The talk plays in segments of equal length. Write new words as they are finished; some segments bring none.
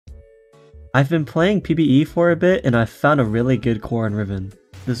I've been playing PvE for a bit and I found a really good core on Riven.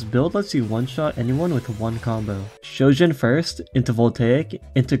 This build lets you one-shot anyone with one combo. Shojin first, into Voltaic,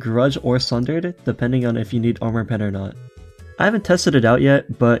 into Grudge or Sundered, depending on if you need Armor Pen or not. I haven't tested it out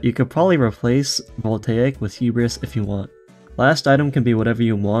yet, but you could probably replace Voltaic with Hubris if you want. Last item can be whatever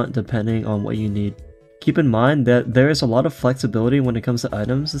you want depending on what you need. Keep in mind that there is a lot of flexibility when it comes to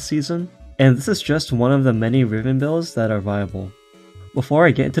items this season, and this is just one of the many Riven builds that are viable. Before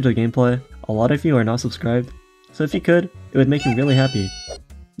I get into the gameplay, a lot of you are not subscribed, so if you could, it would make me really happy.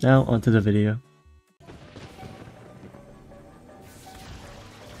 Now onto the video.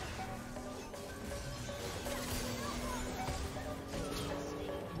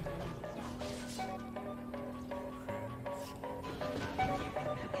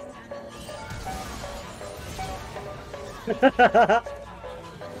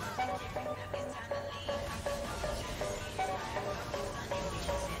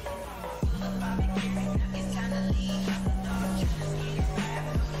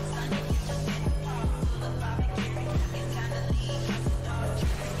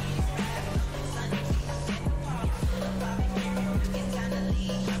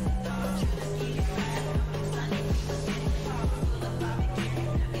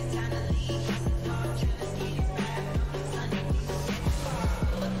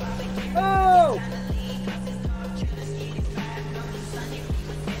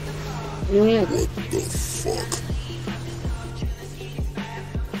 What the fuck?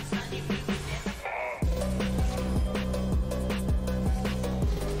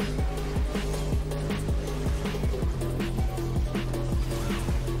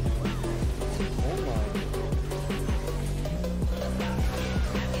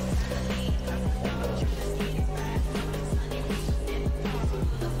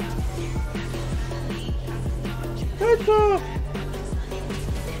 Pentas!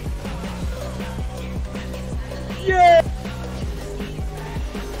 Yeah!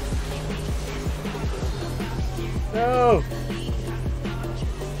 No!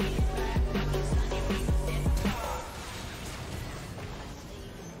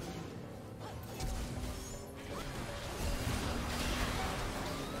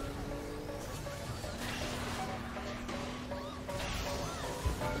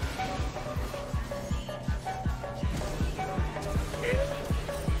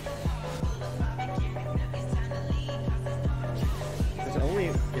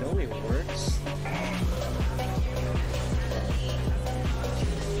 It only works.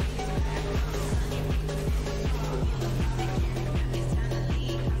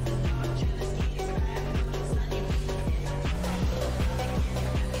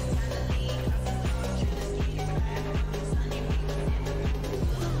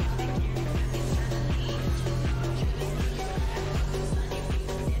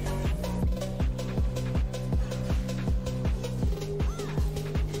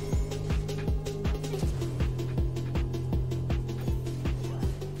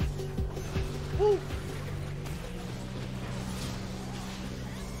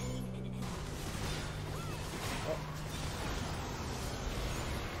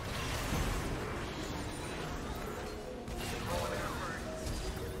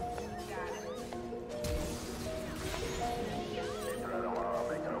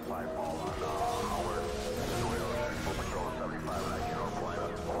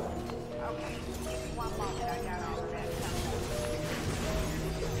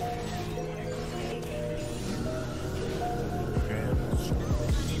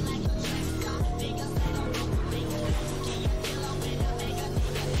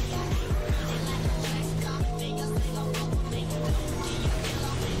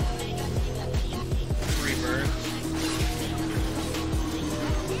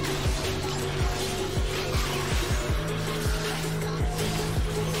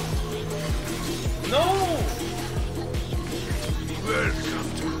 No!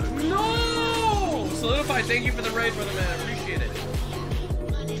 Solidify, thank you for the raid, brother man. I appreciate it.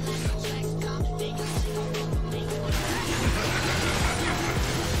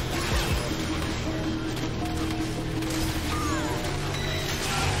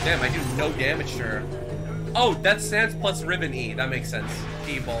 Damn, I do no damage to her. Oh, that's Sans plus Riven E. That makes sense.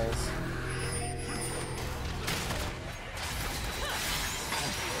 E balls.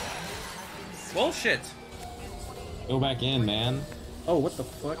 Bullshit. Go back in, man. Oh, what the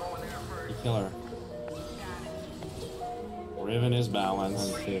fuck? You kill her. Riven is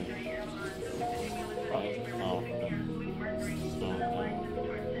balanced. Too. Right? Oh.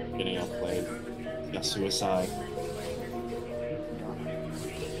 So, getting outplayed. Got suicide.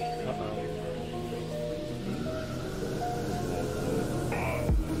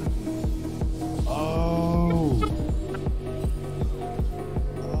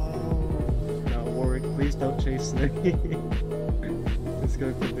 Let's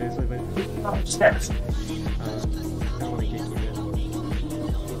go for base. Oh shit! I don't want to get you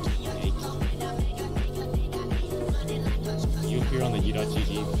You appear on the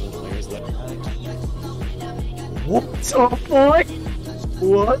U.GG full players left. What the fuck?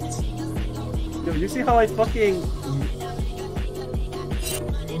 What? Yo, you see how I fucking...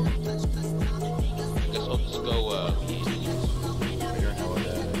 Guess I'll just go, Figure how it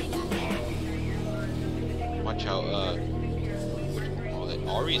watch out, whatchamacallit,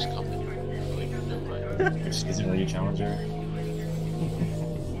 Ari's coming. Wait, never mind. She's an elite challenger.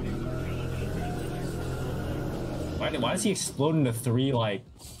 Why does he explode into 3 like?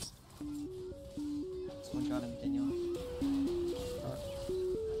 Someone got him, Daniel.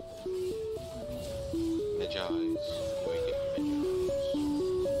 Midge eyes. Wait, get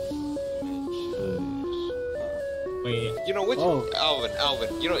Wait. You know, which Oh.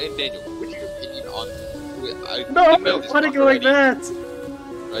 Alvin, you know, and Daniel, what's your opinion on No, I'm not want to go like that!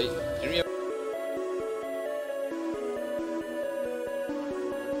 Right? Didn't we have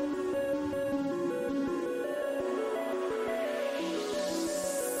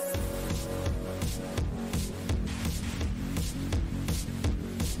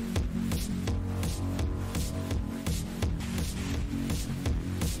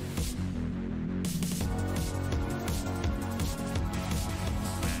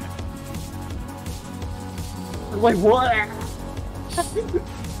Like what?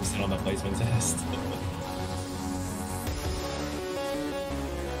 Just on the placement test.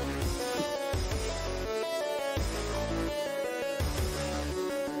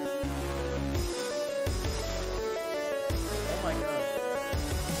 Oh my god.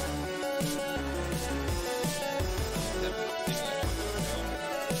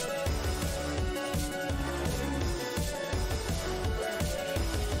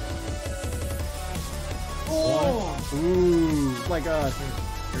 Ooh, oh my god.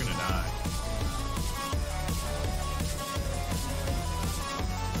 You're gonna die.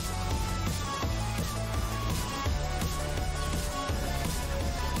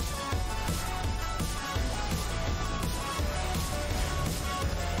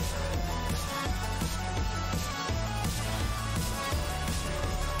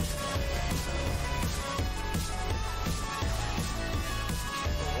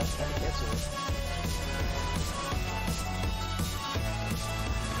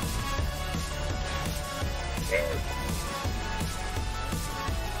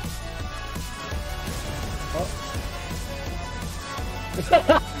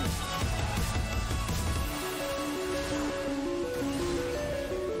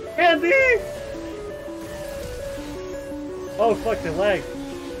 Andy! Oh fuck, the lag.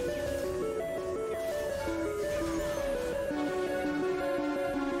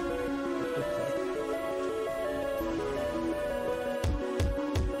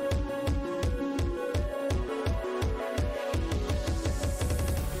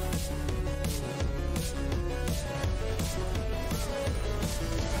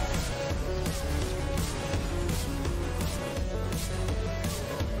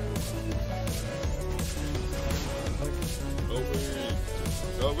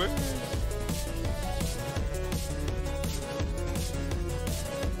 over?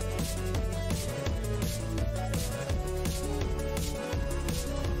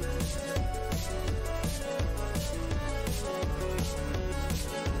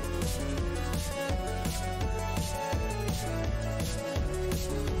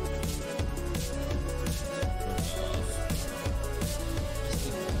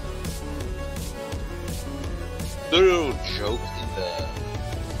 Little joke in the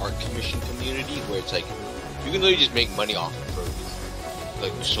art commission community where it's like you can literally just make money off of furries,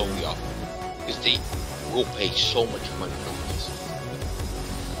 like solely off of it, because they will pay so much money for this.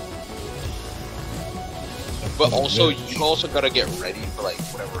 But also, you also gotta get ready for like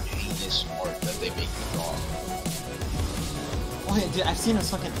whatever heinous art that they make you draw. Oh yeah, dude, I've seen a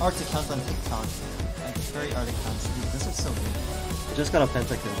fucking art account on TikTok. Like furry art accounts. Dude, this looks so good. Just got a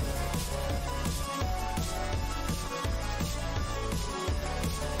pentakill.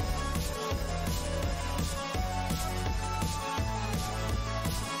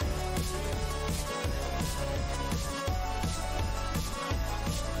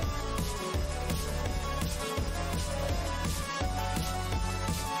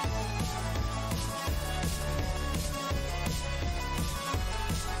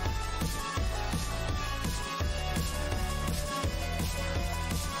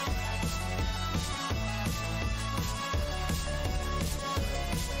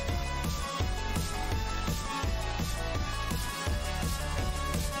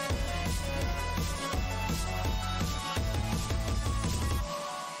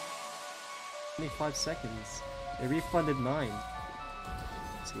 25 seconds. It refunded mine.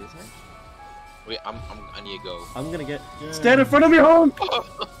 Excuse me? Wait, I need to go. I'm gonna get... Stand in front of me, home!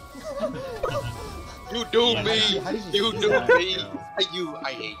 You do Yeah, me! how did You see do that? me! I hate you,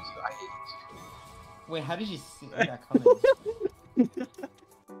 I hate you. Wait, how did you see that coming?